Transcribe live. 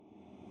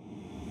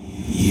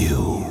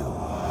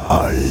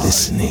are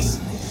listening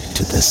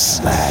to the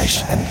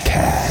Slash and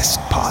Cast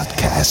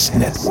Podcast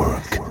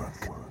Network.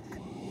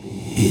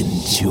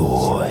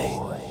 Enjoy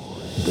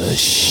the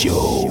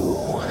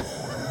show.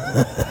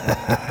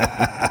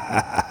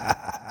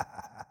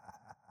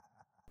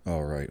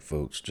 All right,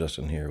 folks,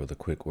 Justin here with a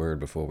quick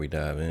word before we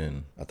dive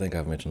in. I think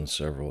I've mentioned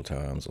several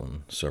times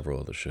on several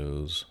other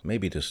shows,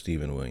 maybe to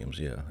Stephen Williams,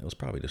 it was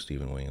probably to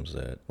Stephen Williams,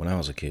 that when I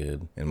was a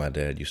kid and my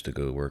dad used to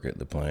go work at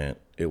the plant,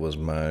 it was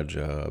my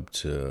job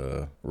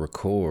to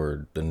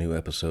record the new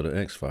episode of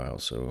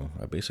X-Files. So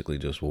I basically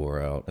just wore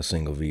out a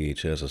single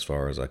VHS as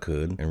far as I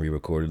could and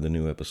re-recorded the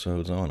new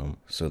episodes on them.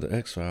 So the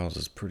X-Files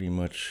is pretty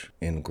much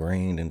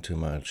ingrained into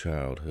my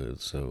childhood.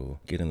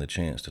 So getting the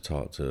chance to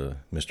talk to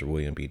Mr.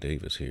 William B.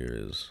 Davis here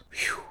is,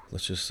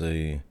 let's just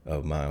say, a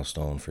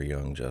milestone for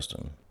young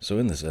Justin. So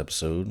in this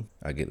episode,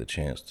 I get the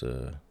chance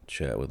to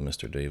chat with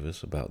Mr.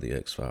 Davis about the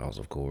X-Files,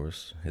 of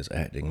course, his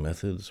acting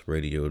methods,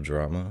 radio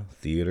drama,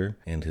 theater,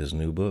 and his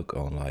new book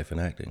on life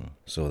and acting.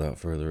 So without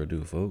further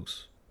ado,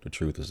 folks, the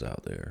truth is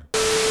out there.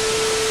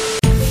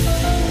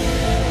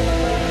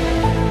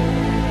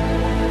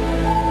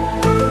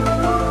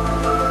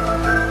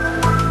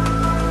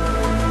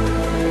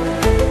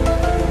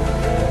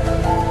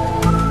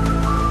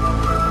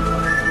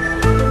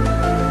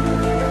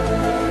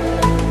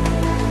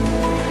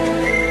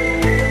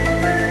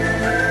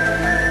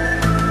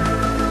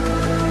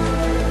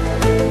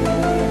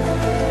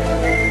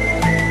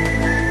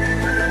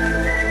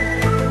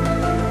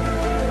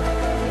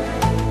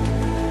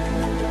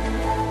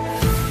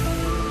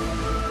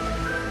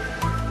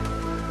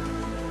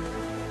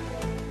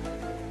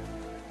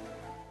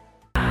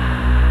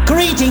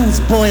 Greetings,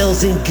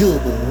 boils and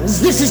ghouls.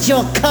 This is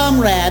your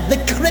comrade, the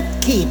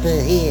Crypt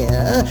Keeper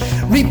here,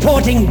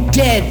 reporting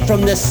dead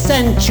from the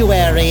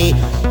sanctuary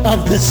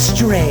of the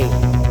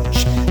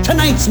strange.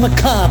 Tonight's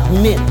macabre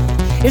myth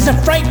is a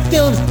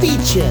fright-filled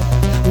feature,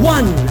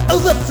 one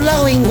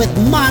overflowing with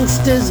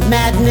monsters,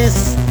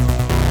 madness,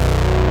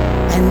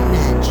 and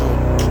magic.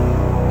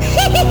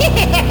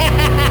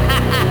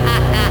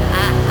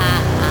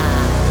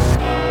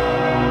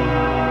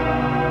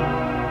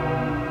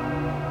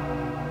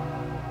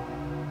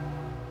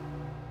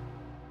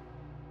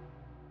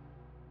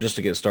 Just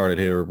to get started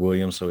here,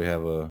 William, so we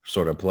have a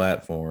sort of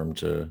platform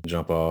to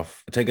jump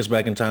off. Take us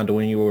back in time to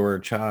when you were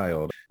a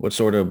child. What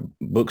sort of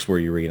books were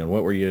you reading?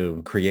 What were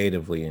you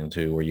creatively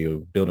into? Were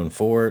you building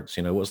forts?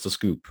 What's the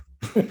scoop?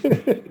 You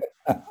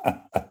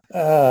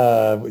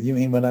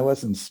mean when I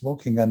wasn't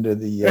smoking under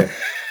the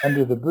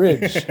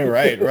bridge?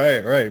 Right.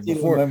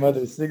 Before my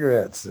mother's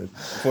cigarettes.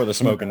 Before the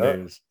smoking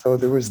days. So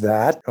there was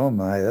that. Oh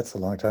my, that's a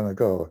long time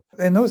ago.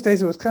 In those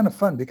days, it was kind of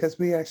fun because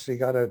we actually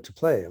got out to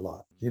play a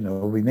lot.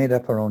 We made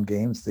up our own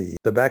games. The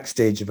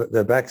backstage of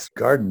the back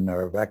garden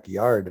or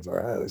backyard of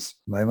our house.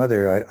 My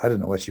mother, I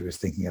don't know what she was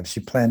thinking of. She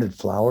planted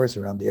flowers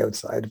around the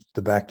outside of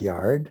the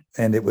backyard.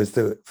 And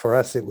for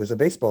us, it was a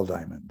baseball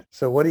diamond.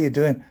 So what are you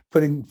doing?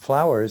 Putting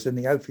flowers in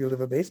the outfield of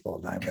a baseball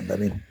diamond. I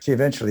mean, she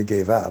eventually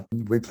gave up.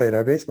 We played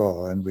our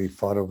baseball and we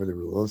fought over the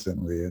rules,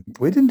 and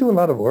we didn't do a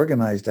lot of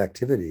organized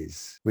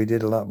activities. We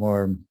did a lot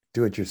more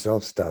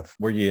do-it-yourself stuff.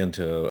 Were you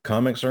into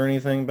comics or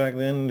anything back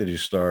then? Did you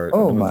start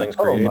doing things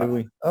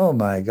creatively? Oh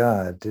my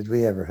God, did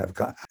we ever have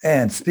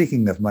And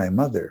speaking of my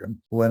mother,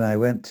 when I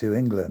went to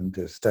England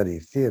to study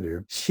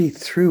theater, she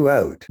threw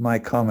out my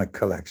comic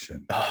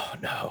collection. Oh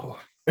no.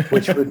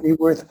 Which would be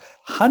worth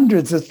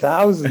hundreds of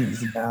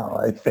thousands now,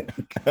 I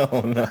think.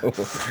 Oh no.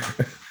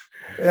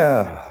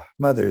 Yeah,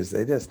 mothers,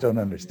 they just don't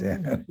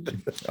understand.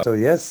 So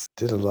yes,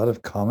 did a lot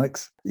of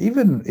comics.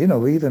 Even,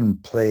 we even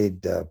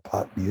played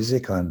pop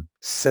music on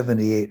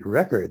 78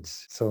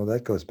 records. So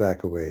that goes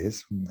back a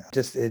ways.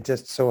 It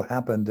just so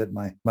happened that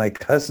my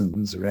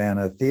cousins ran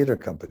a theater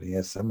company,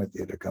 a summer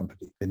theater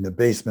company in the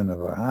basement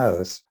of our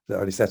house. Or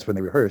at least that's when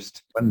they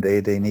rehearsed. One day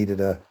they needed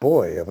a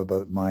boy of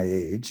about my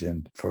age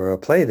and for a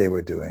play they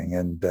were doing.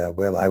 And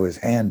I was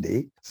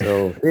handy.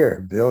 So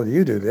here, Bill,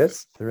 you do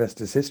this. The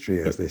rest is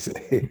history, as they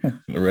say.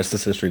 The rest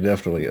is history,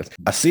 definitely.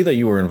 I see that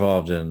you were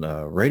involved in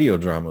radio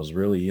dramas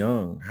really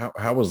young.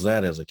 How was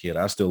that as a kid?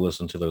 I still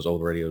listen to those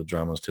old radio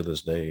dramas to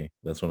this day.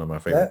 That's one of my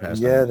favorite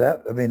pastimes. Yeah,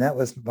 that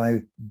was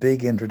my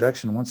big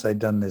introduction. Once I'd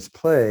done this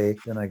play,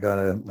 then I got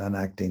an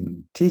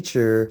acting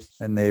teacher,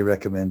 and they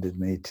recommended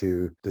me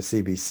to the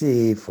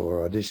CBC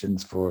for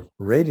auditions for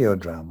radio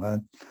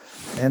drama.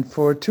 And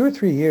for 2 or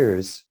 3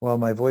 years, while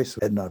my voice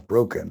had not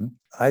broken,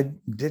 I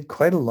did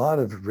quite a lot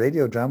of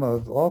radio drama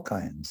of all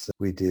kinds.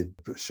 We did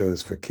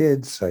shows for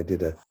kids. I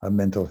did a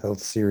mental health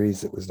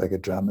series. It was like a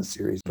drama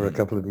series for a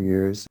couple of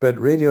years. But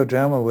radio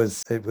drama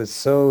was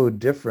so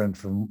different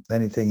from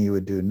anything you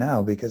would do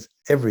now because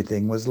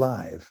everything was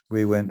live.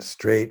 We went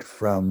straight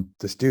from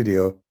the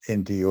studio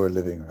into your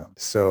living room.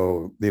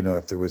 So,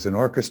 if there was an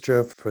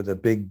orchestra for the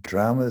big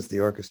dramas, the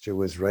orchestra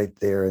was right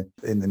there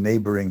in the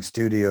neighboring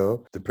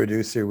studio. The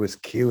producer was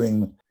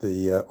cueing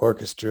the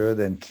orchestra,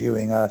 then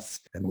cueing us,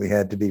 and we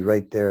had to be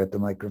right there at the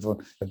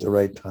microphone at the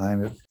right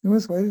time. It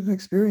was quite an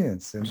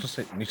experience. And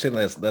You say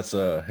that's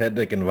a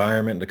hectic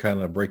environment to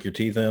kind of break your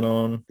teeth in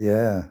on?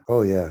 yeah.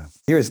 Oh, yeah.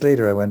 Years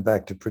later, I went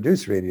back to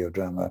produce radio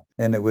drama,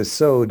 and it was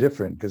so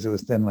different because it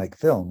was then like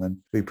film, and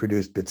we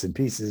produced bits and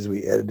pieces.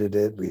 We edited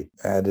it. We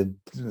added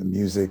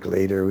music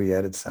later. We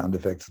added sound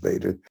effects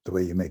later, the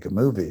way you make a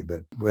movie.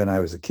 But when I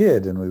was a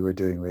kid and we were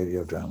doing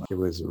radio drama, it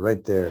was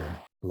right there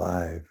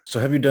live. So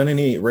have you done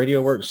any radio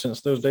work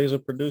since those days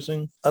of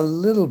producing? A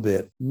little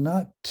bit,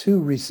 not too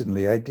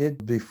recently. I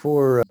did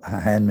before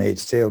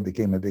Handmaid's Tale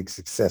became a big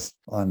success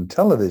on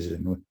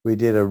television. We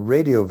did a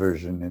radio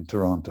version in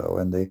Toronto,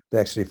 and they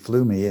actually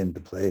flew me in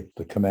to play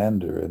the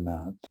commander in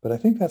that. But I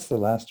think that's the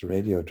last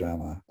radio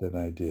drama that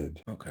I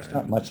did. Okay. There's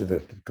not much of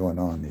it going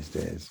on these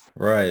days.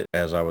 Right.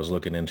 As I was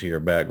looking into your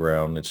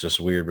background, it's just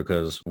weird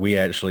because we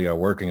actually are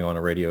working on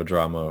a radio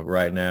drama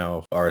right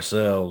now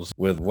ourselves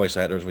with voice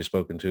actors we've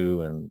spoken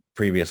to and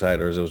previous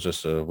actors. It was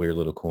just a weird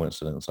little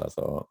coincidence, I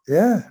thought.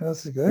 Yeah,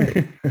 that's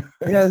good.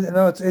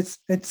 Yeah,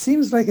 it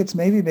seems like it's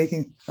maybe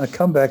making a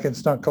comeback.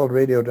 It's not called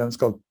radio drama, it's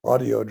called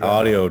audio drama.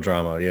 Audio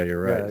drama. Yeah,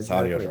 you're right. Yeah, it's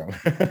exactly. audio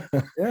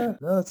drama. Yeah,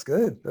 no, that's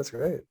good. That's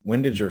great.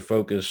 When did your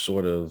focus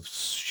sort of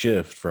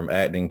shift from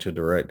acting to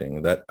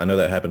directing? That I know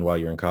that happened while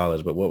you were in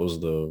college, but what was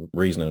the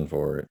reasoning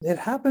for it? It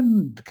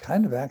happened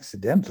kind of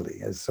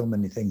accidentally, as so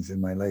many things in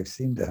my life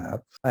seem to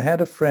have. I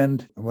had a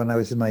friend when I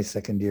was in my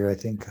second year, I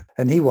think,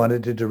 and he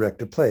wanted to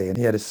direct a play, and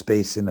he had a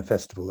space in a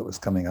festival that was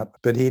coming up,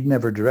 but he'd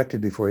never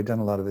directed before. He'd done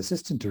a lot of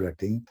assistant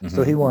directing. Mm-hmm.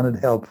 So he wanted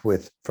help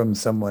from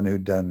someone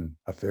who'd done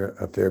a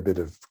fair bit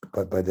of,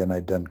 but by then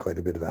I'd done quite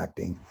a bit of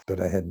acting,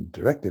 but I hadn't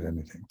directed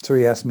anything. So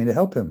he asked me to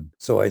help him.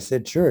 So I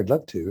said, sure, I'd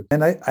love to.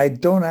 And I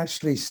don't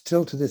actually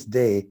still to this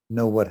day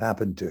know what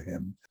happened to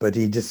him, but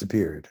he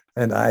disappeared.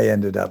 And I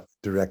ended up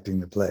directing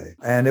the play.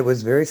 And it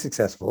was very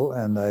successful,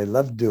 and I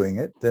loved doing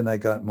it. Then I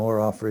got more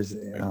offers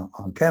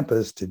on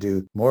campus to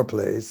do more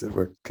plays that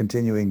were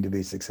continuing to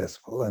be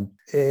successful. And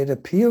it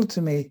appealed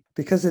to me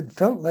because it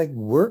felt like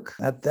work.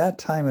 At that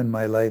time in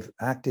my life,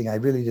 acting, I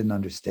really didn't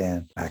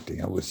understand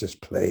acting. I was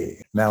just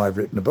playing. Now I've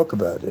written a book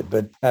about it.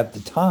 But at the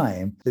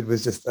time, it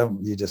was just,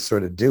 you just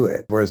sort of do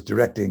it. Whereas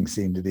directing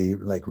seemed to be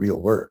like real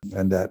work.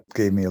 And that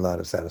gave me a lot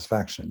of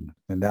satisfaction.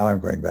 And now I'm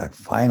going back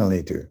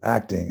finally to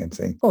acting and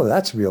saying, oh,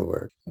 that's real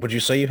work. Would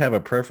you say you have a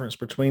preference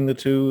between the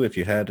two if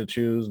you had to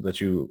choose, that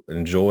you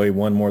enjoy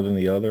one more than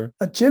the other?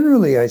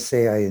 Generally, I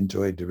say I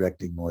enjoy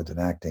directing more than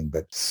acting,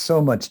 but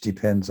so much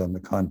depends on the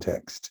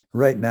context.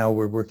 Right now,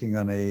 we're working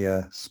on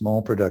a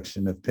small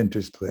production of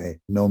Pinter's play,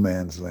 No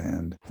Man's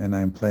Land, and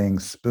I'm playing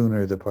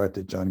Spooner, the part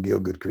that John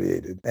Gielgud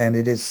created. And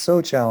it is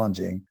so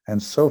challenging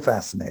and so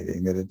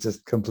fascinating that it's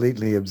just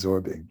completely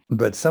absorbing.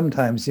 But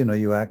sometimes,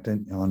 you act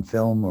on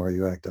film or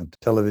you act on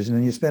television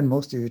and you spend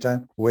most of your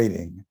time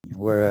waiting.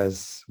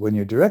 Whereas when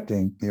you're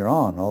directing, you're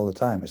on all the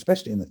time,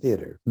 especially in the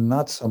theater.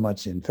 Not so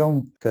much in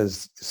film,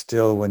 because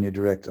still when you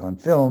direct on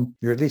film,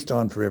 you're at least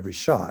on for every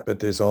shot. But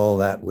there's all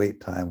that wait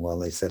time while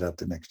they set up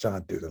the next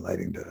shot, do the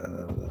lighting.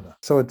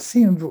 So it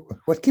seemed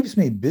what keeps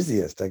me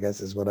busiest, I guess,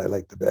 is what I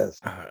like the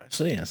best. I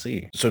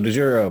see. So does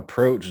your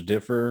approach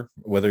differ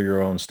whether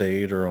you're on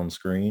stage or on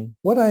screen?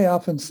 What I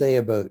often say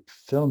about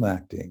film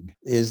acting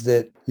is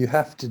that you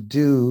have to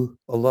do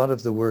a lot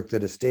of the work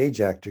that a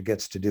stage actor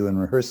gets to do in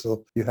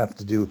rehearsal, you have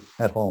to do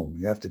at home.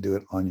 You have to do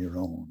it on your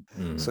own.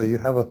 Mm. So you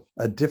have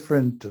a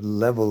different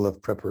level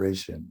of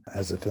preparation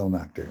as a film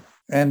actor.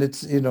 And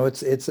it's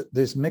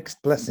there's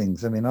mixed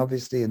blessings. I mean,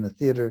 obviously in the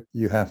theater,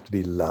 you have to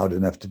be loud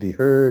enough to be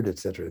heard, et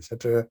cetera, et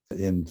cetera.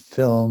 In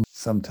film,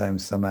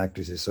 sometimes some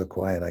actors are so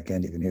quiet, I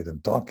can't even hear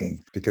them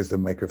talking because the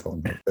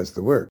microphone does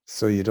the work.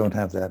 So you don't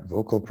have that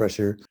vocal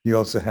pressure. You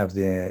also have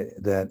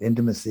that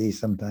intimacy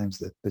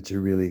sometimes that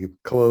you're really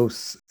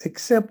close,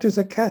 except there's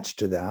a catch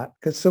to that.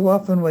 Because so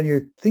often when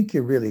you think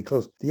you're really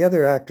close, the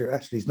other actor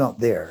actually is not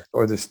there,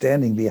 or they're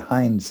standing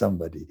behind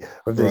somebody,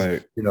 or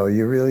there's,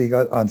 you really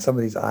got on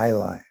somebody's eye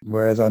line.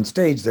 Whereas on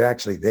stage, they're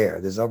actually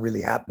there. There's all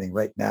really happening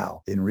right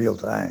now in real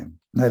time.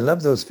 I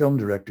love those film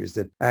directors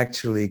that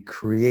actually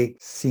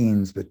create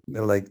scenes, but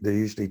like they're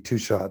usually 2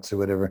 shots or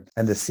whatever,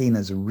 and the scene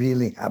is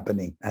really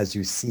happening as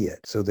you see it.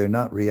 So they're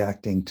not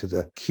reacting to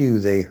the cue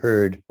they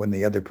heard when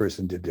the other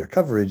person did their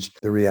coverage.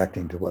 They're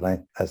reacting to what I,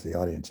 as the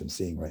audience, am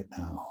seeing right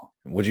now.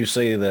 Would you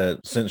say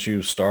that since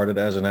you started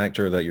as an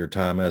actor, that your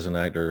time as an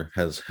actor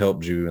has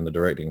helped you in the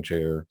directing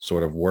chair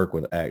sort of work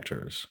with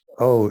actors?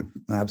 Oh,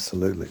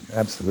 absolutely.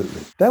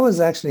 Absolutely. That was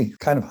actually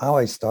kind of how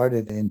I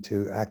started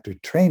into actor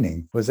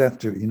training, was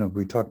after,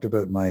 we talked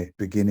about my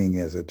beginning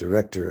as a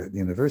director at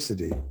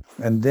university.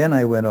 And then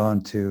I went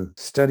on to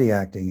study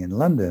acting in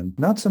London,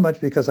 not so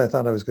much because I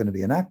thought I was going to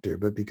be an actor,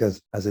 but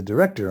because as a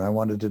director, I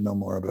wanted to know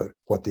more about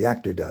what the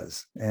actor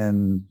does.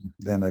 And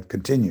then I've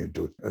continued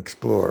to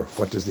explore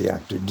what does the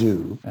actor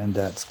do. And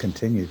that's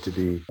continued to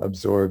be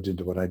absorbed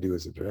into what I do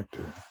as a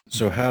director.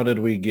 So how did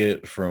we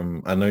get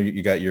from, I know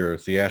you got your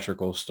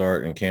theatrical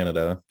start in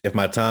Canada. If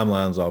my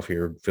timeline's off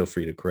here, feel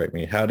free to correct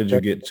me. How did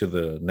you get to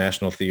the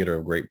National Theatre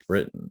of Great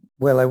Britain?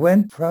 Well, I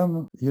went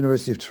from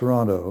University of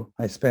Toronto.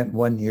 I spent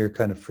 1 year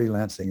kind of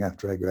freelancing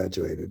after I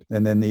graduated.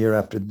 And then the year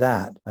after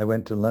that, I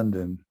went to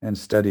London and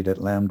studied at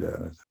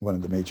LAMDA, one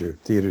of the major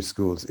theater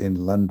schools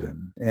in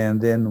London.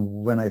 And then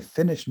when I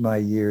finished my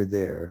year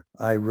there,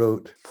 I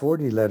wrote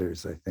 40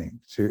 letters, I think,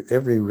 to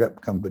every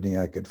rep company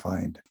I could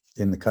find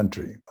in the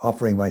country,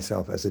 offering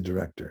myself as a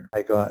director.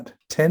 I got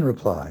 10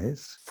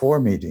 replies, 4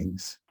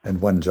 meetings,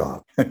 and 1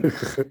 job.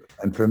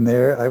 And from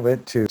there, I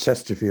went to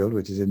Chesterfield,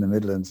 which is in the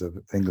Midlands of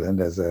England,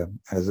 as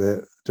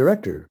a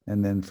director.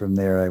 And then from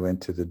there, I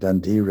went to the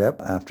Dundee rep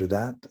after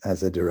that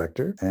as a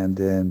director, and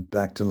then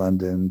back to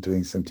London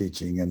doing some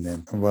teaching, and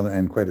then, well,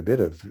 and quite a bit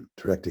of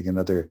directing in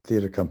other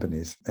theatre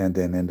companies, and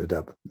then ended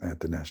up at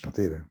the National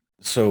Theatre.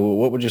 So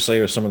what would you say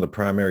are some of the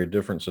primary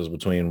differences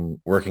between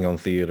working on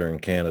theater in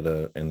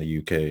Canada and the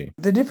UK?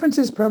 The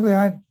differences probably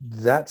aren't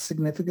that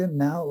significant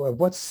now.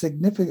 What's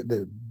significant,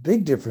 the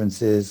big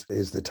difference is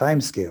the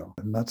time scale,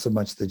 not so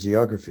much the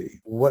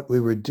geography. What we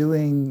were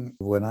doing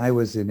when I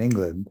was in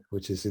England,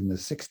 which is in the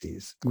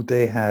 60s,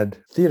 they had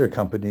theater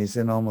companies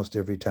in almost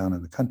every town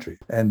in the country,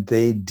 and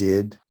they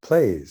did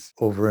plays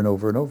over and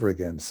over and over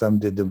again. Some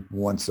did them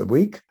once a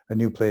week, a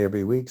new play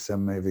every week,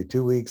 some every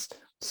 2 weeks,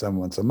 some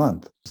once a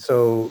month.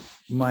 So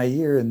my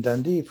year in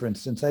Dundee, for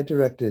instance, I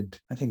directed,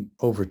 I think,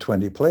 over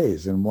 20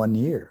 plays in 1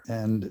 year.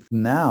 And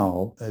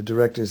now a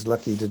director is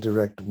lucky to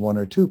direct 1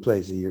 or 2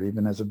 plays a year,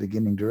 even as a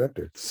beginning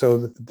director.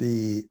 So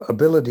the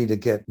ability to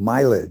get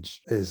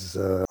mileage is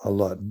a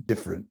lot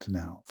different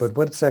now. But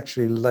what it's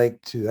actually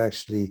like to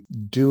actually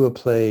do a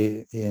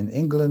play in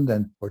England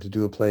or to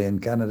do a play in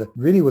Canada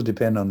really will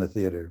depend on the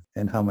theater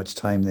and how much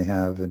time they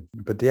have.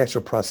 But the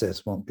actual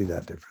process won't be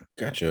that different.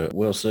 Gotcha.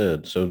 Well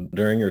said. So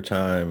during your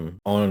time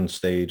on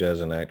stage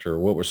as an actor,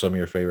 what were some of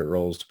your favorite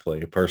roles to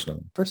play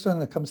personally? First one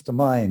that comes to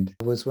mind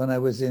was when I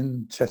was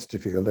in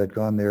Chesterfield. I'd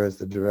gone there as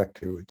the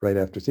director right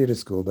after theatre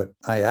school, but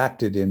I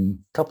acted in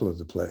a couple of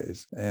the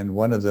plays. And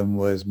one of them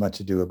was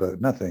Much Ado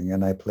About Nothing.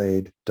 And I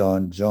played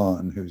Don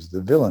John, who's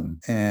the villain.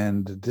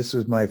 And this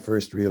was my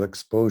first real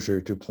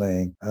exposure to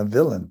playing a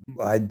villain.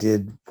 I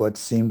did what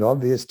seemed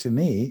obvious to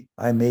me.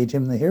 I made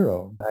him the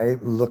hero. I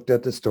looked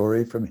at the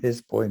story from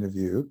his point of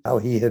view, how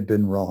he had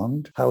been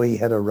wronged, how he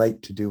had a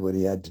right to do what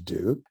he had to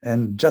do,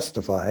 and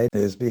justified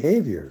his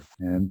behavior.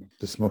 And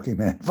the smoking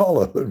man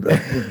followed.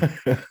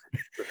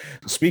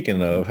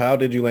 Speaking of, how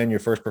did you land your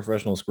first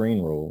professional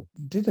screen role?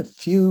 Did a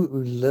few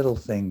little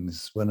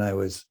things when I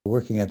was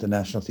working at the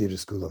National Theatre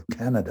School of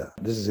Canada.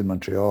 This is in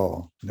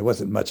Montreal. There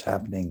wasn't much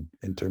happening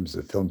in terms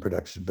of film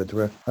production, but there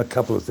were a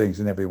couple of things,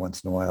 and every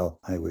once in a while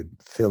I would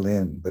fill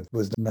in, but it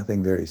was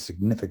nothing very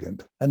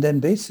significant. And then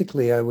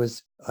basically I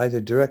was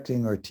either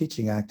directing or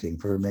teaching acting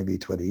for maybe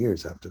 20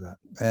 years after that.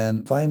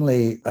 And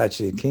finally,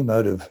 actually, it came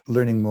out of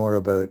learning more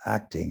about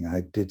acting.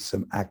 I did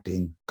some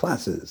acting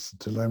classes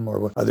to learn more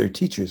what other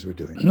teachers were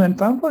doing. And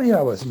found, well, yeah,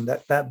 I wasn't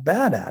that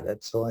bad at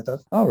it. So I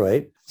thought, all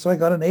right. So I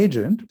got an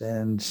agent,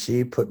 and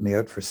she put me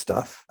out for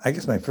stuff. I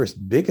guess my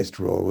first biggest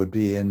role would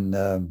be in,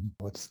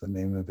 what's the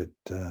name of it?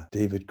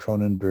 David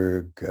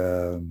Cronenberg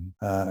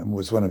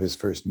was one of his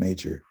first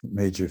major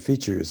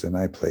features, and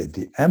I played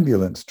the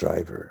ambulance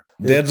driver.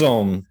 Dead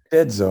Zone.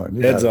 Dead Zone.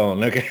 Dead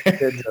Zone. Okay.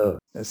 Dead Zone.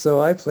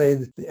 So I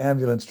played the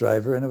ambulance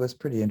driver, and it was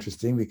pretty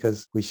interesting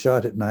because we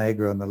shot at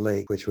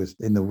Niagara-on-the-Lake, which was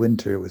in the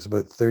winter. It was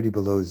about 30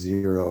 below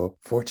zero.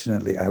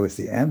 Fortunately, I was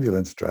the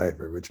ambulance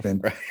driver, which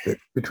meant that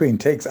between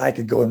takes, I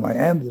could go in my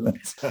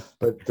ambulance.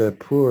 But the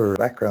poor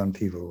background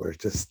people were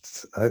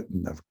just out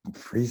in the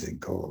freezing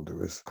cold. It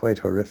was quite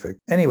horrific.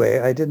 Anyway,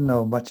 I didn't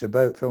know much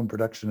about film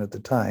production at the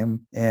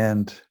time,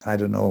 and I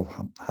don't know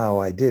how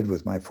I did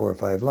with my 4 or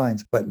 5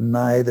 lines, but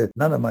none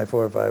of my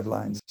 4 or 5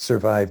 lines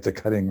survived the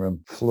cutting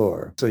room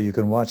floor. So you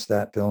can watch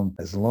that film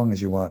as long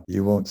as you want.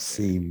 You won't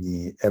see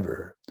me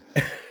ever.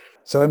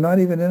 So I'm not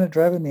even in it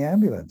driving the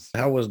ambulance.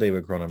 How was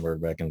David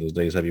Cronenberg back in those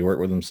days? Have you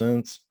worked with him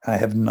since? I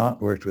have not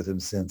worked with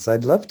him since.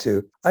 I'd love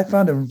to. I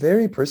found him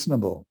very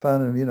personable.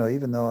 Found him,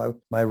 even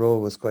though my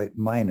role was quite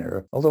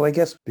minor, although I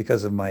guess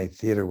because of my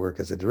theater work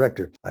as a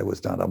director, I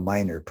was not a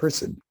minor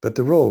person, but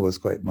the role was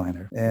quite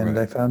minor. And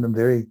I found him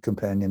very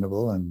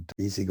companionable and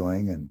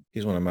easygoing. And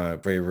he's one of my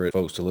favorite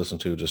folks to listen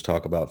to, just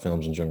talk about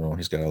films in general.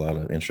 He's got a lot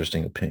of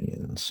interesting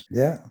opinions.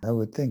 Yeah, I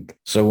would think.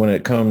 So when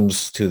it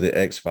comes to the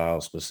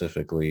X-Files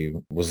specifically,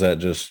 was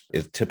that just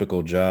a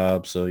typical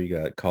job? So you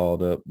got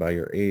called up by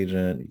your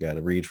agent, you got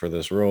to read for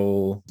this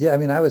role? Yeah,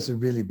 I was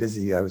really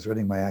busy. I was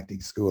running my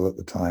acting school at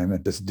the time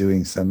and just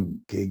doing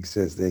some gigs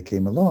as they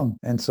came along.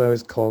 And so I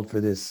was called for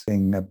this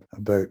thing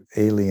about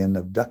alien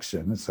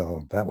abduction.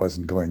 So that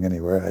wasn't going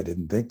anywhere, I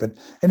didn't think. But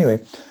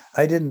anyway,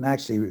 I didn't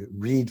actually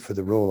read for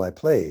the role I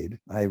played.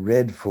 I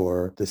read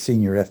for the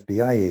senior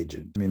FBI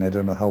agent. I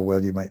don't know how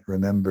well you might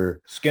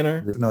remember.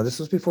 Skinner? No, this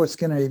was before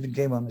Skinner even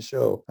came on the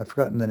show. I've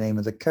forgotten the name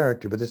of the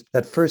character, but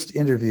that first first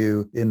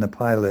interview in the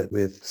pilot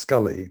with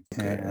Scully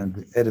and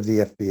the head of the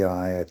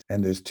FBI,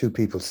 and there's two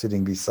people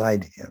sitting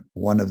beside him.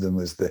 One of them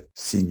was the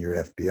senior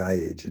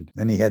FBI agent,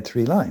 and he had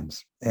 3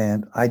 lines.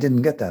 And I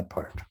didn't get that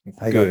part.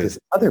 I got this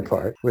other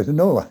part with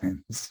no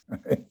lines.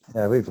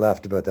 Yeah, we've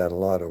laughed about that a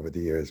lot over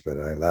the years, but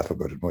I laugh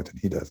about it more than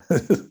he does.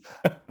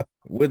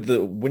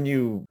 When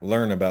you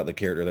learn about the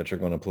character that you're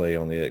going to play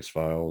on the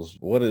X-Files,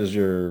 what is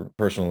your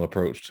personal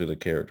approach to the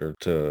character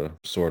to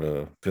sort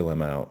of fill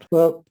him out?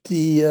 Well,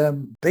 the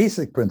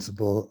basic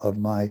principle of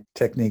my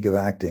technique of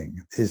acting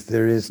is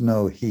there is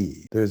no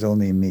he, there's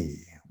only me.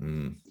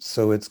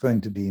 So it's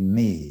going to be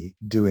me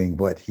doing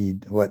what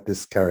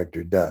this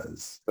character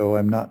does. So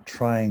I'm not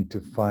trying to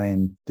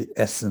find the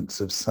essence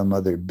of some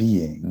other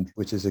being,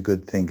 which is a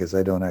good thing because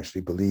I don't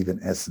actually believe in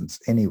essence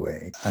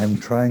anyway. I'm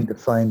trying to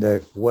find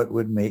out what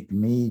would make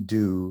me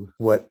do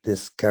what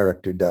this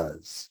character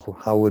does.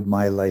 How would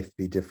my life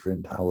be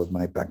different? How would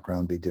my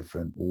background be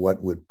different?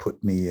 What would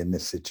put me in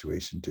this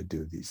situation to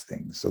do these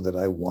things so that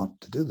I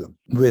want to do them?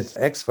 With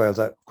X-Files,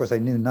 of course, I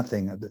knew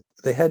nothing.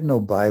 They had no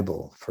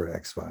Bible for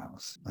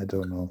X-Files. I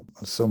don't know.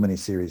 So many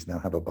series now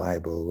have a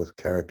Bible with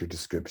character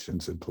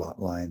descriptions and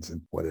plot lines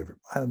and whatever.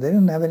 They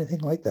didn't have anything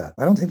like that.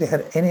 I don't think they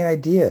had any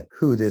idea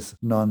who this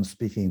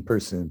non-speaking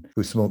person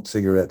who smoked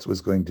cigarettes was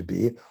going to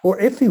be, or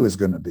if he was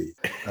going to be.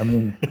 I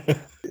mean,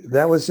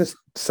 that was just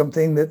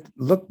something that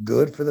looked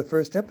good for the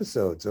first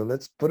episode. So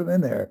let's put him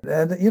in there.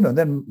 And,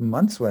 then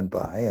months went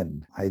by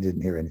and I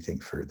didn't hear anything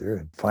further.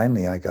 And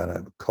finally, I got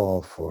a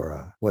call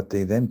for what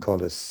they then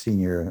called a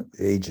senior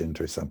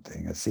agent or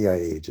something, a CIA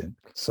agent.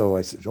 So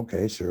I said,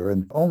 okay, sure.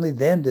 And only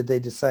then did they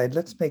decide,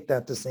 let's make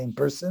that the same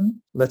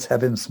person. Let's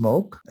have him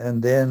smoke.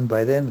 And then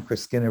by then,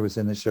 Chris Skinner was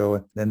in the show.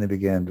 And then they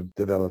began to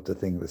develop the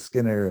thing with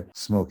Skinner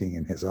smoking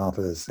in his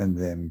office. And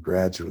then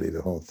gradually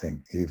the whole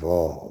thing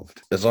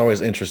evolved. It's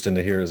always interesting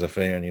to hear as a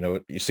fan,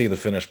 you see the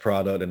finished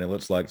product and it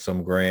looks like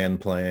some grand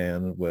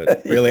plan,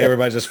 but really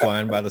everybody's just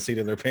flying by the seat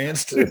of their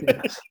pants.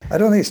 I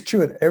don't think it's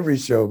true in every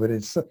show, but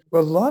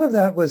a lot of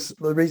that was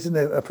the reason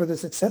for the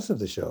success of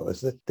the show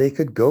is that they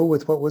could go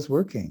with what was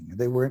working.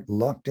 They weren't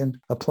locked in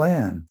a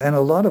plan. And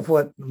a lot of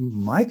what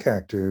my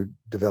character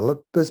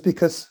developed was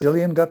because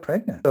Gillian got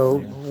pregnant. So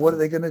what are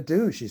they going to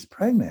do? She's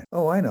pregnant.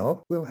 Oh, I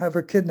know. We'll have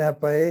her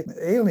kidnapped by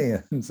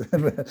aliens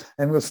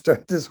and we'll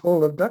start this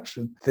whole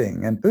abduction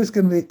thing. And who's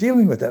going to be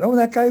dealing with that? Oh,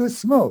 that guy who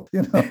smoked,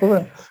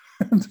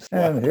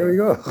 and here we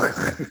go.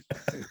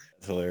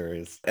 It's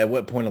hilarious. At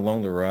what point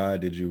along the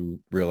ride did you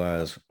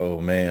realize,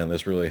 oh man,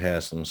 this really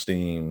has some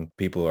steam.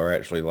 People are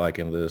actually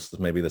liking this.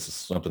 Maybe this is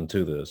something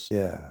to this.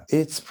 Yeah.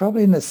 It's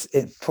probably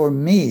for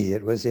me,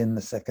 it was in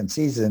the second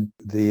season,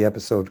 the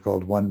episode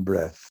called One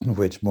Breath,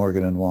 which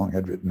Morgan and Wong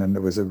had written. And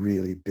it was a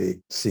really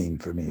big scene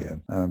for me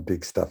and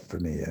big stuff for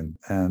me.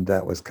 And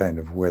that was kind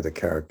of where the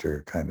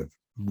character kind of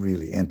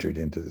really entered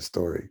into the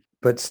story.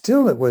 But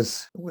still, it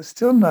was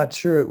still not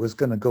sure it was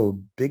going to go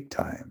big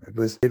time.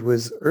 It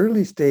was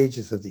early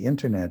stages of the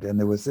internet, and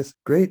there was this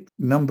great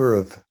number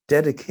of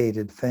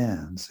dedicated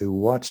fans who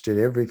watched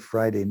it every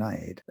Friday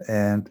night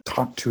and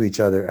talked to each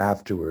other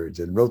afterwards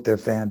and wrote their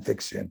fan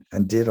fiction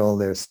and did all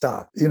their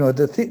stuff.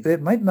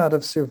 It might not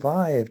have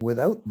survived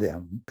without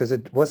them because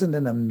it wasn't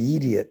an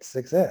immediate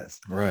success.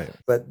 Right.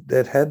 But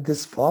it had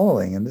this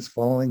following, and this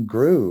following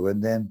grew,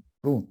 and then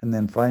boom. And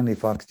then finally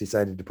Fox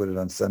decided to put it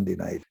on Sunday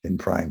night in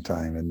prime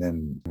time, and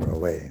then we're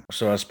away.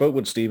 So I spoke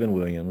with Stephen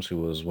Williams, who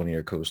was one of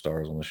your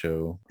co-stars on the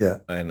show. Yeah.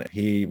 And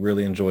he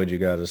really enjoyed you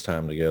guys'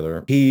 time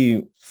together.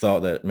 He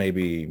thought that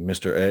maybe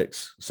Mr.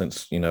 X,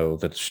 since,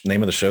 the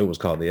name of the show was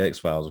called The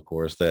X-Files, of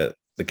course, that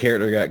the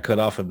character got cut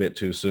off a bit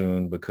too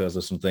soon because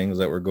of some things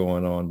that were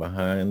going on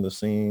behind the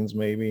scenes,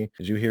 maybe.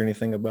 Did you hear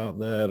anything about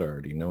that,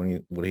 or do you know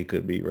what he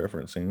could be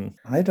referencing?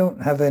 I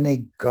don't have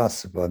any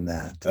gossip on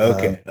that.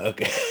 Okay.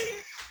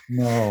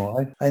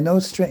 No, I know,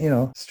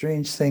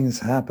 strange things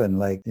happen,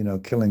 like,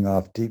 killing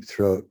off Deep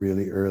Throat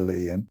really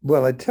early. And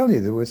well, I tell you,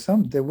 there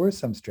were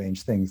some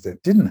strange things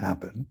that didn't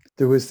happen.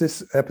 There was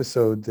this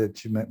episode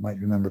that you might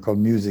remember called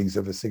Musings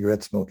of a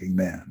Cigarette Smoking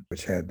Man,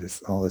 which had this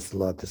about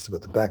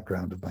the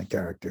background of my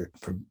character,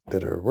 for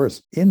better or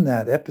worse. In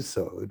that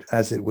episode,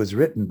 as it was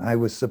written, I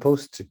was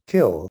supposed to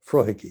kill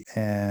Frohike.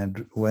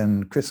 And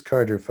when Chris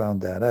Carter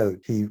found that out,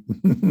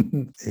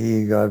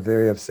 he got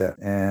very upset,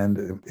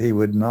 and he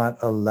would not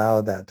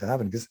allow that to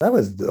happen, because that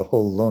was the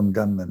whole lone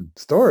gunman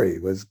story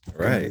was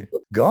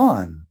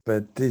gone.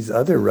 But these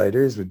other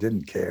writers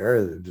didn't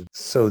care.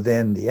 So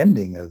then the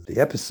ending of the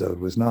episode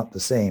was not the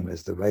same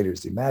as the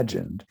writers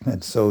imagined.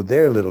 And so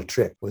their little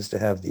trick was to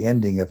have the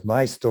ending of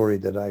my story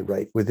that I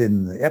write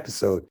within the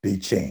episode be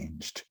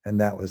changed. And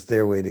that was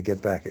their way to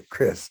get back at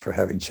Chris for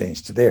having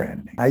changed their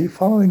ending. Are you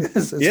following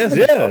this?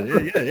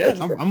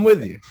 Yes. I'm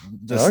with you.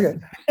 Okay.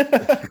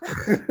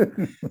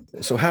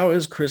 So how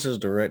is Chris's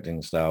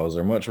directing style? Is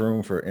there much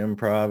room for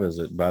improv? Is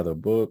it by the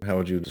book? How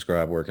would you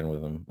describe working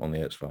with him on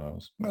the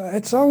X-Files?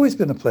 It's always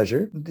been a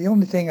pleasure. The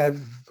only thing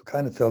I've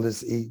kind of felt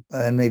is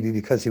and maybe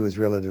because he was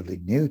relatively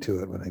new to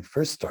it when I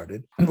first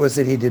started, was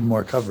that he did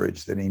more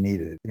coverage than he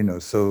needed,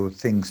 so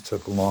things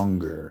took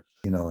longer.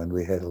 and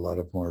we had a lot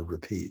of more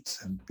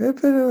repeats. And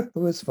it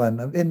was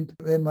fun.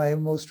 In my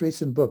most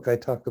recent book, I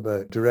talk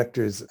about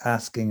directors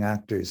asking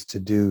actors to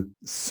do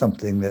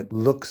something that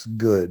looks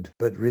good,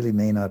 but really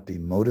may not be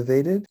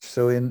motivated.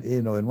 So in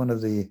one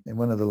of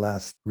the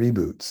last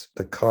reboots,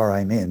 the car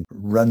I'm in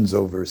runs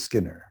over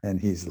Skinner and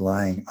he's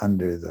lying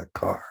under the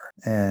car.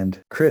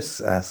 And Chris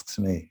asks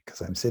me,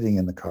 because I'm sitting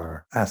in the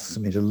car, asks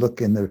me to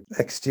look in the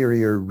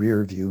exterior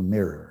rear view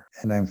mirror.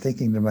 And I'm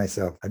thinking to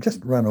myself, I've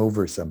just run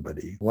over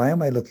somebody. Why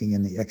am I looking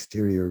in the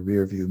exterior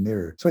rear view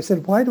mirror? So I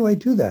said, why do I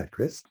do that,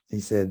 Chris?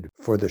 He said,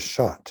 for the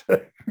shot.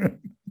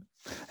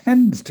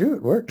 And it's true,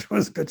 it worked. It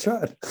was a good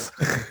shot.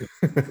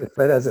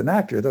 But as an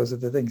actor, those are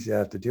the things you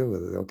have to deal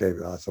with. Okay,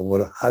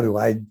 so how do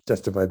I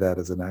justify that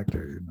as an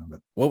actor?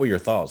 What were your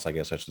thoughts, I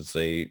guess I should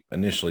say,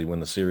 initially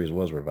when the series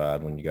was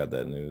revived, when you got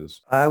that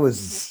news? I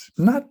was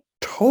not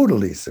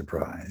totally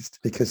surprised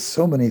because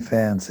so many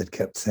fans had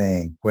kept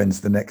saying,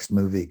 when's the next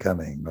movie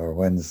coming?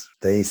 Or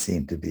they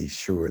seemed to be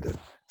sure that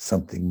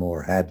something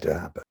more had to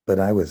happen. But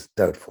I was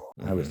doubtful.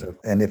 Mm-hmm.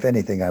 And if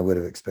anything, I would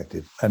have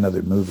expected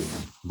another movie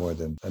more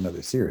than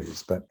another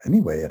series. But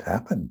anyway, it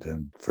happened.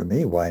 And for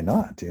me, why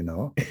not?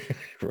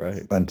 Right.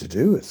 It's fun to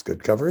do. It's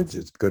good coverage.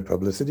 It's good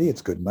publicity.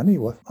 It's good money.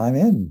 I'm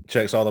in.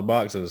 Checks all the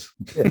boxes.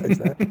 Yeah,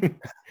 exactly.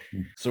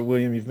 So,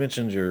 William, you've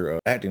mentioned your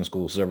acting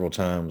school several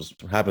times.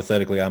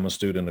 Hypothetically, I'm a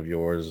student of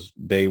yours.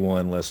 Day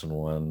one, lesson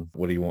one.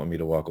 What do you want me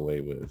to walk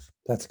away with?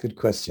 That's a good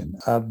question.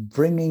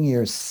 Bringing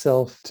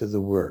yourself to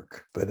the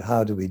work. But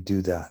how do we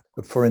do that?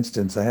 For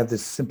instance, I have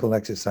this simple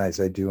exercise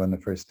I do on the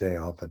first day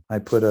often. I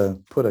put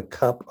a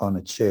cup on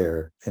a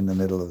chair in the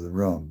middle of the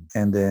room,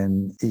 and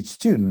then each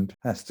student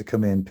has to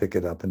come in, pick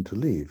it up, and to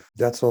leave.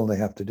 That's all they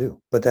have to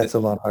do. But that's a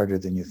lot harder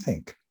than you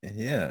think.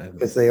 Yeah.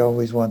 Because they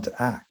always want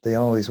to act. They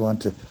always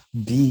want to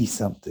be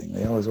something.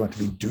 They always want to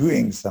be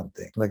doing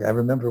something. Like I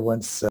remember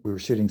once we were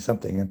shooting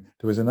something and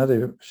there was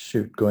another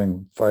shoot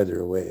going farther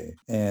away.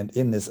 And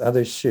in this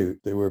other shoot,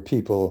 there were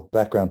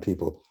background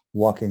people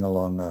walking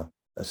along a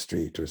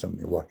street or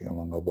something, walking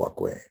along a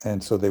walkway.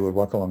 And so they would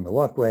walk along the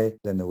walkway,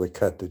 then they would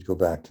cut, they'd go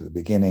back to the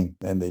beginning,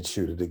 and they'd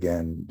shoot it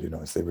again,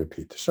 as they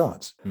repeat the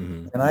shots.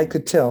 Mm-hmm. And I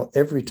could tell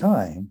every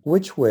time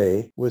which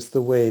way was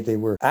the way they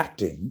were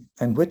acting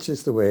and which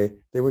is the way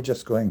they were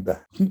just going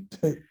back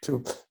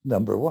to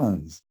number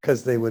ones,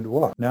 because they would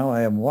walk. Now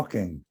I am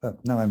walking.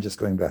 Now I'm just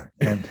going back.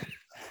 And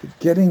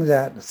getting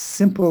that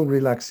simple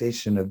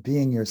relaxation of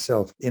being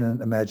yourself in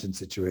an imagined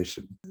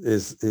situation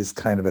is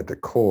kind of at the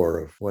core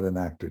of what an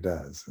actor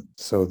does.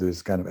 So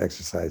there's kind of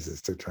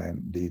exercises to try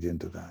and lead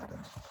into that.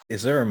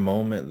 Is there a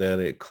moment that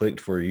it clicked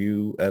for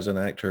you as an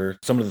actor?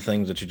 Some of the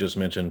things that you just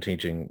mentioned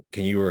teaching,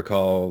 can you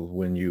recall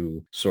when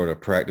you sort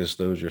of practiced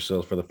those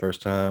yourself for the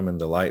first time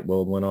and the light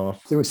bulb went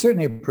off? There was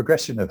certainly a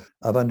progression of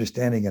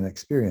understanding and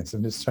experience.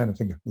 I'm just trying to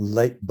think of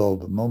light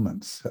bulb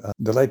moments.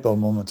 The light bulb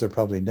moments are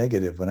probably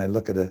negative when I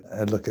look at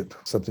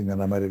something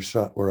that I might have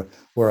shot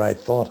where I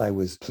thought I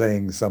was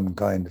playing some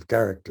kind of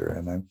character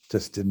and I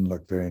just didn't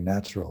look very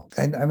natural.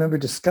 And I remember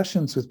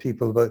discussions with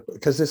people about,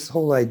 because this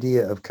whole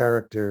idea of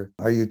character,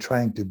 are you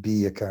trying to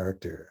be a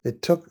character?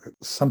 It took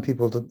some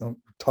people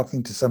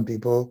talking to some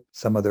people,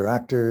 some other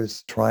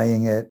actors,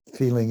 trying it,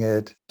 feeling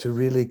it, to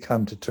really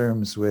come to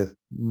terms with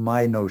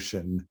my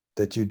notion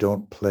that you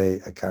don't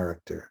play a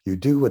character. You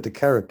do what the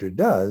character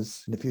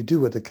does, and if you do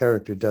what the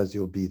character does,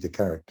 you'll be the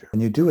character.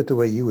 And you do it the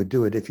way you would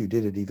do it if you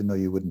did it, even though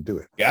you wouldn't do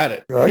it. Got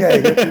it.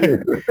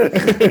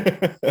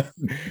 Okay.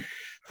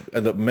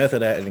 The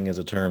method acting is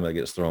a term that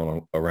gets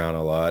thrown around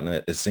a lot.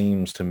 And it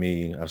seems to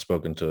me, I've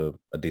spoken to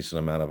a decent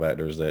amount of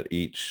actors, that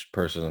each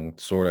person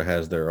sort of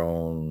has their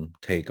own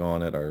take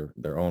on it or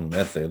their own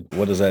method.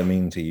 What does that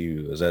mean to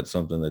you? Is that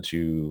something that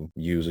you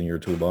use in your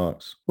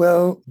toolbox?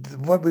 Well,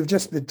 what we've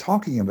just been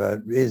talking about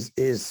is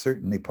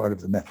certainly part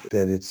of the method,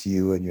 that it's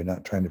you and you're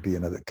not trying to be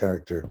another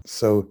character.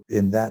 So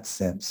in that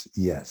sense,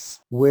 yes.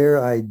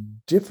 Where I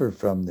differ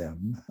from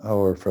them,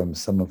 or from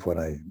some of what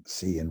I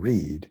see and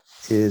read,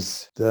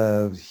 is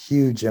the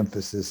huge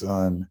emphasis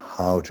on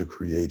how to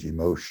create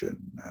emotion.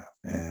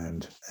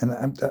 And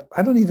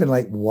I don't even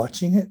like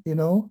watching it,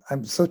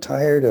 I'm so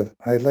tired of,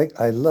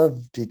 I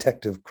love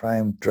detective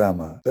crime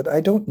drama, but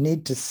I don't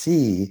need to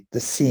see the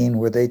scene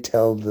where they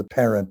tell the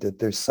parent that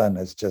their son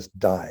has just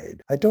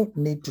died. I don't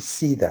need to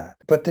see that.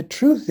 But the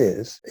truth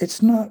is,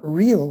 it's not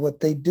real what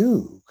they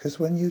do. Because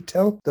when you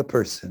tell the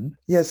person,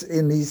 yes,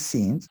 in these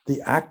scenes,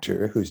 the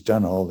actor who's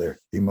done all their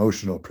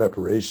emotional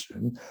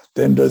preparation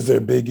then does their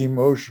big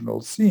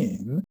emotional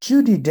scene.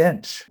 Judi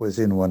Dench was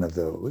in one of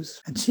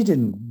those, and she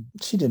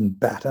didn't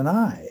bat an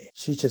eye.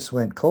 She just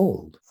went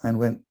cold and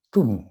went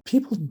boom.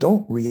 People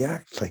don't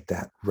react like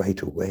that right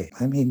away.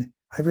 I mean,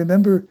 I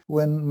remember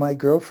when my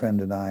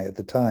girlfriend and I, at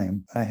the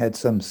time, I had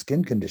some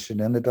skin condition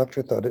and the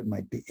doctor thought it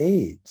might be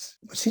AIDS.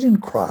 She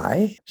didn't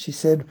cry. She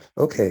said,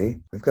 okay,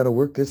 we've got to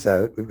work this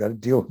out. We've got to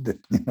deal with it,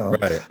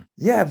 Right.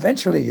 Yeah,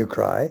 eventually you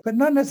cry, but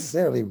not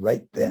necessarily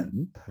right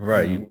then.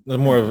 Right.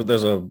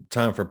 There's a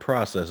time for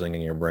processing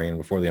in your brain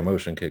before the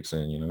emotion kicks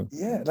in.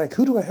 Yeah, like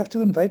who do I have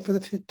to invite to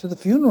the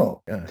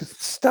funeral? Yeah. 'Cause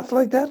stuff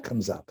like that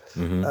comes up.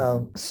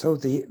 Mm-hmm. So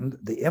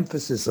the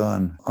emphasis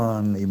on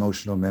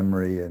emotional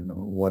memory and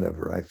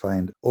whatever I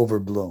find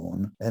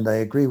overblown. And I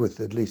agree with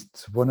at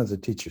least one of the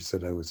teachers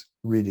that I was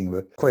reading,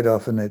 but quite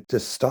often it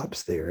just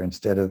stops there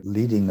instead of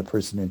leading the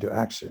person into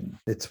action.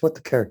 It's what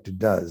the character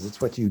does.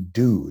 It's what you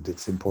do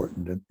that's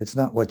important. And it's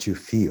not what you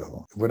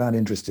feel. We're not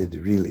interested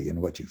really in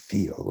what you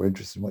feel. We're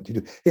interested in what you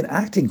do. In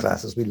acting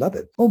classes, we love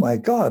it. Oh my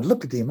God,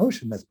 look at the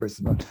emotion this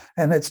person.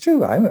 And it's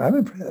true.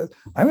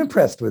 I'm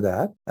impressed with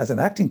that as an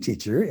acting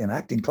teacher in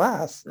acting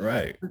class.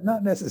 Right. But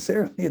not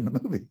necessarily in the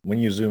movie. When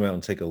you zoom out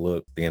and take a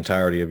look, the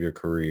entirety of your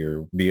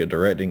career, be it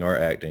directing or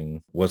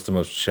acting, what's the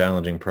most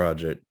challenging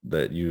project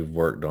that you've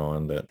worked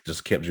on that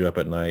just kept you up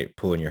at night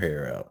pulling your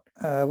hair out?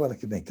 Well, I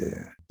could make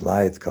the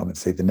Blythe comment,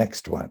 say the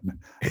next one.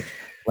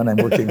 When I'm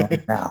working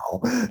on now.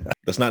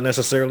 That's not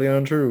necessarily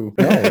untrue.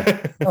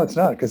 No, it's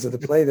not, because of the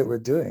play that we're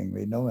doing.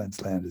 No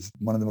Man's Land is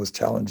one of the most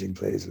challenging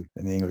plays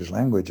in the English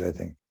language, I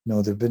think.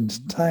 No, there have been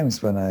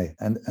times when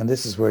and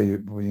this is where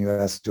when you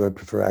ask, do I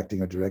prefer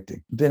acting or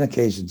directing? Been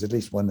occasions, at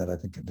least one that I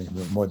think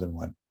more than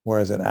one.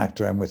 Whereas an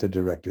actor, I'm with a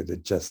director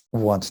that just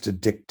wants to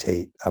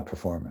dictate a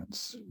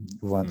performance,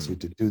 wants you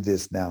to do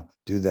this now,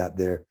 do that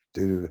there,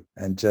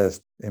 and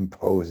just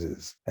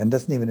imposes and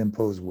doesn't even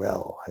impose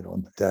well.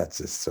 That's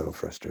just so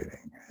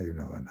frustrating,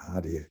 and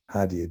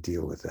how do you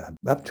deal with that?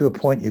 Up to a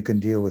point you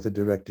can deal with a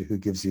director who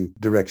gives you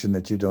direction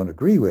that you don't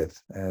agree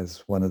with.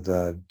 As one of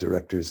the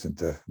directors at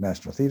the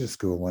National Theatre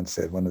School once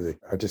said, one of the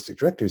artistic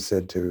directors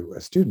said to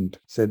a student,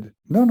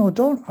 no,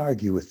 don't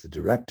argue with the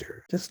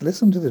director. Just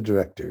listen to the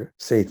director,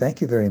 say thank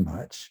you very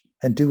much,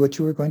 and do what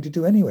you were going to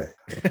do anyway.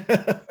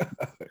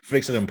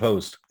 Fix it in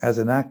post. As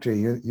an actor,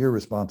 you're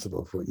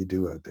responsible for what you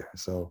do out there.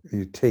 So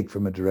you take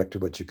from a director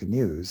what you can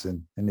use,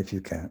 and if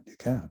you can't, you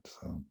can't.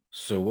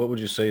 So what would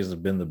you say has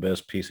been the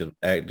best piece of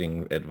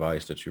acting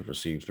advice that you've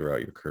received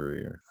throughout your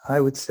career?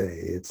 I would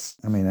say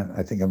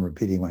I think I'm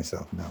repeating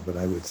myself now, but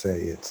I would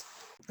say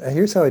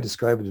here's how I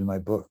describe it in my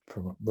book,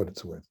 for what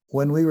it's worth.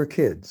 When we were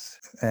kids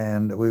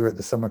and we were at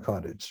the summer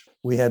cottage,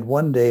 we had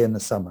one day in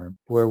the summer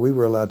where we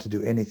were allowed to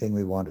do anything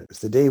we wanted. It's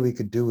the day we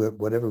could do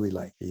whatever we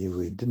liked.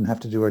 We didn't have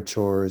to do our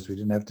chores. We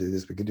didn't have to do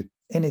this. We could do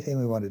anything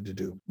we wanted to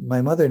do.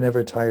 My mother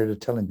never tired of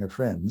telling her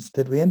friends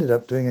that we ended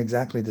up doing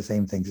exactly the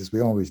same things as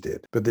we always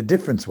did. But the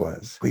difference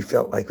was we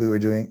felt like we were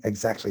doing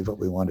exactly what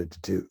we wanted to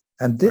do.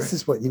 And this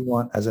is what you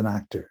want as an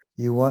actor.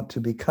 You want to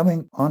be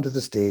coming onto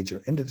the stage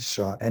or into the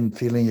shot and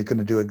feeling you're going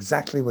to do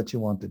exactly what you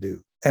want to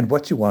do. And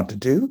what you want to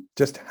do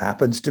just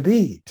happens to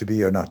be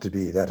or not to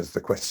be. That is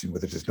the question,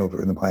 whether it is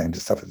nobler in the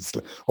mind,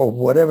 or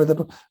whatever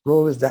the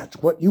role is, that's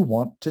what you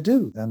want to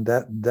do. And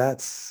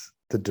that's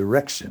the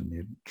direction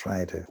you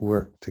try to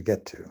work to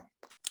get to.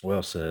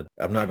 Well said.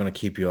 I'm not going to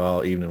keep you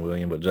all evening,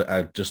 William,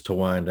 but just to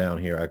wind down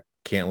here, I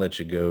can't let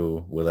you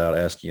go without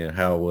asking you,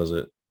 how was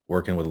it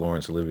working with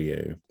Laurence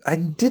Olivier? I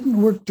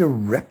didn't work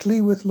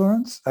directly with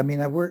Laurence. I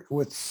worked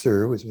with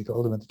Sir, as we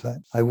called him at the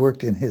time. I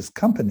worked in his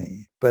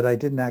company, but I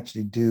didn't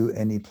actually do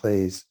any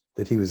plays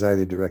that he was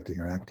either directing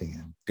or acting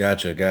in.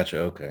 Gotcha.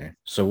 Okay.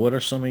 So what are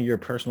some of your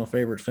personal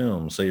favorite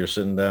films? Say you're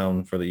sitting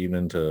down for the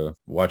evening to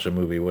watch a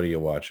movie. What are you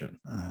watching?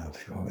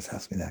 You always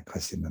ask me that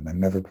question, and I'm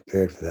never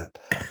prepared for that.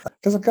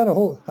 Because I've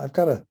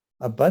got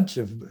a bunch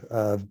of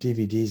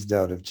DVDs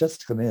now that have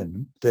just come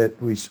in that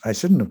I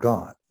shouldn't have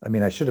got.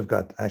 I should have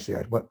got,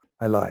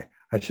 I lie.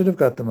 I should have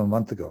got them a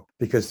month ago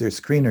because they're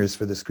screeners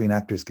for the Screen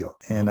Actors Guild.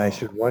 And I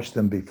should watch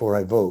them before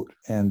I vote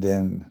and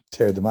then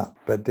tear them up.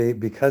 But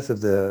because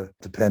of the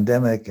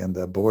pandemic and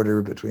the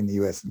border between the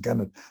US and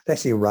Canada, they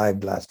actually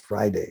arrived last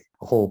Friday,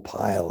 a whole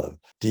pile of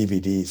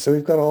DVDs. So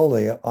we've got all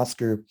the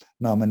Oscar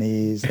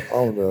nominees,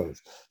 all of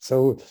those.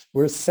 So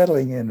we're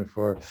settling in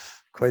for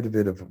quite a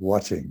bit of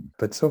watching.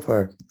 But so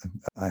far,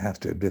 I have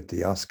to admit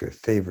the Oscar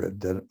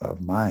favorite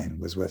of mine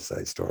was West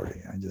Side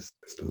Story. I just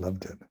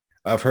loved it.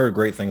 I've heard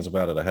great things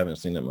about it. I haven't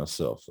seen it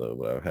myself, though,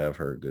 but I have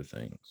heard good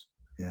things.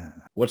 Yeah.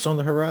 What's on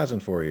the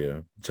horizon for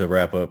you to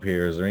wrap up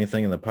here? Is there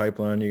anything in the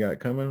pipeline you got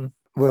coming?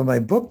 Well, my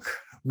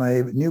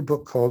new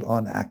book called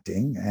On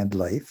Acting and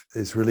Life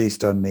is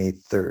released on May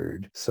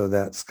 3rd. So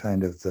that's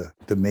kind of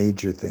the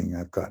major thing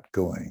I've got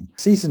going.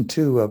 Season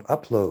 2 of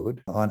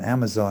Upload on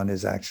Amazon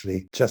is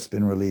actually just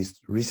been released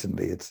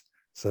recently. It's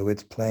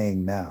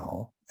playing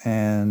now.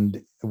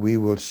 And we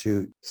will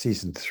shoot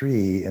season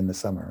 3 in the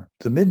summer.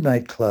 The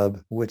Midnight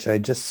Club, which I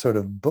just sort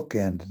of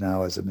bookend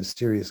now as a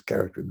mysterious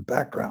character in the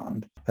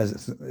background,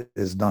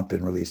 has not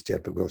been released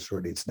yet, but will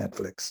shortly. It's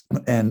Netflix.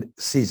 And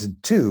season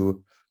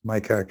 2, my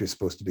character is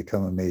supposed to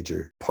become a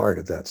major part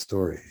of that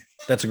story.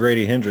 That's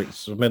Grady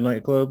Hendrix,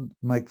 Midnight Club?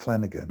 Mike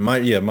Flanagan.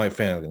 Mike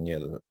Flanagan, yeah.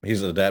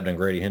 He's adapting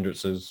Grady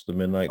Hendrix's The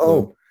Midnight Club.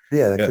 Oh,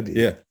 yeah, that could be.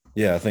 Yeah.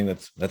 Yeah, I think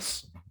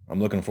that's I'm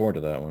looking forward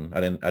to that one.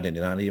 I did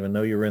not even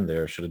know you were in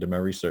there. Should have done my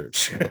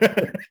research.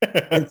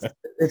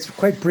 It's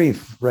quite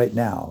brief right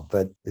now,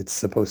 but it's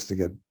supposed to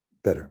get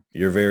better.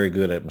 You're very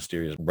good at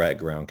mysterious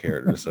background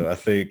characters, so I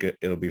think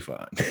it'll be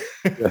fine.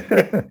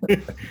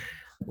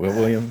 Well,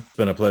 William, it's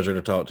been a pleasure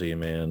to talk to you,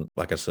 man.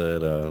 Like I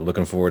said,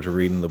 looking forward to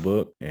reading the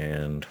book,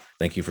 and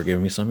thank you for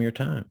giving me some of your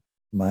time.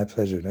 My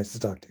pleasure. Nice to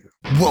talk to you.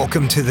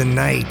 Welcome to the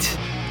night.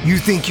 You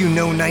think you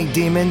know Night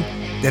Demon?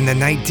 Then the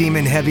Night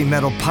Demon Heavy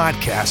Metal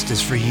Podcast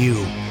is for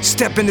you.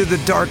 Step into the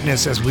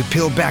darkness as we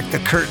peel back the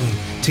curtain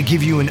to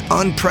give you an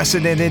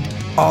unprecedented,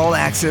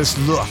 all-access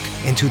look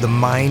into the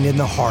mind and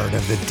the heart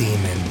of the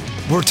demon.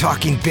 We're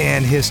talking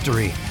band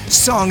history,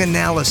 song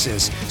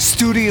analysis,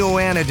 studio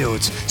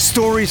anecdotes,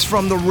 stories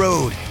from the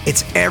road.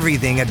 It's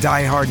everything a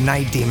diehard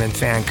Night Demon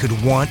fan could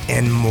want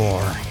and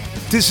more.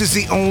 This is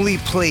the only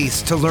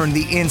place to learn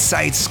the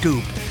inside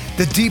scoop,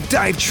 the deep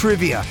dive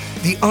trivia,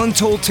 the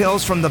untold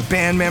tales from the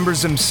band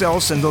members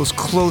themselves and those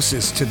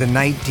closest to the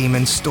Night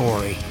Demon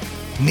story.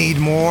 Need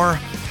more?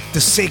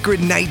 The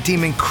Sacred Night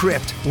Demon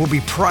Crypt will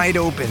be pried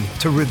open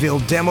to reveal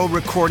demo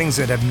recordings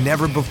that have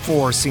never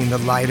before seen the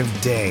light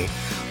of day,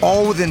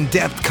 all with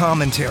in-depth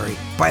commentary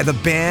by the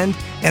band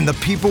and the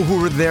people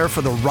who were there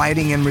for the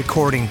writing and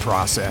recording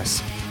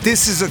process.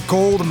 This is a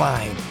gold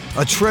mine,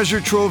 a treasure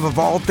trove of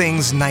all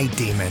things Night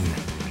Demon.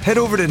 Head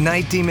over to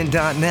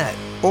nightdemon.net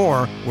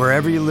or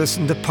wherever you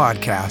listen to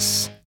podcasts.